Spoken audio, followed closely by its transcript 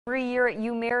Every year at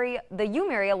U-Mary, the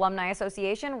U-Mary Alumni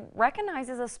Association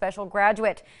recognizes a special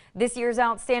graduate. This year's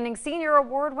Outstanding Senior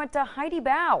Award went to Heidi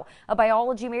Bao, a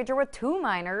biology major with 2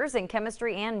 minors in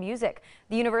chemistry and music.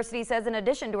 The university says in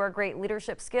addition to her great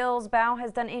leadership skills, Bao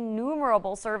has done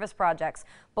innumerable service projects,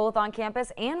 both on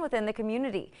campus and within the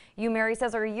community. U-Mary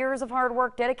says her years of hard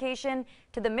work, dedication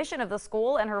to the mission of the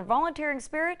school, and her volunteering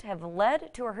spirit have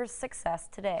led to her success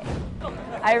today.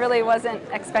 I really wasn't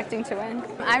expecting to win.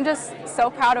 I'm just so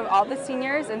proud of all the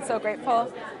seniors and so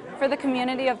grateful for the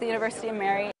community of the University of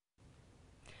Mary.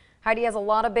 Heidi has a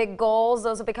lot of big goals,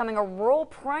 those of becoming a rural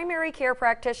primary care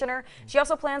practitioner. She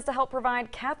also plans to help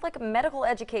provide Catholic medical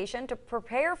education to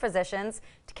prepare physicians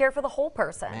to care for the whole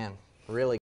person. Man, really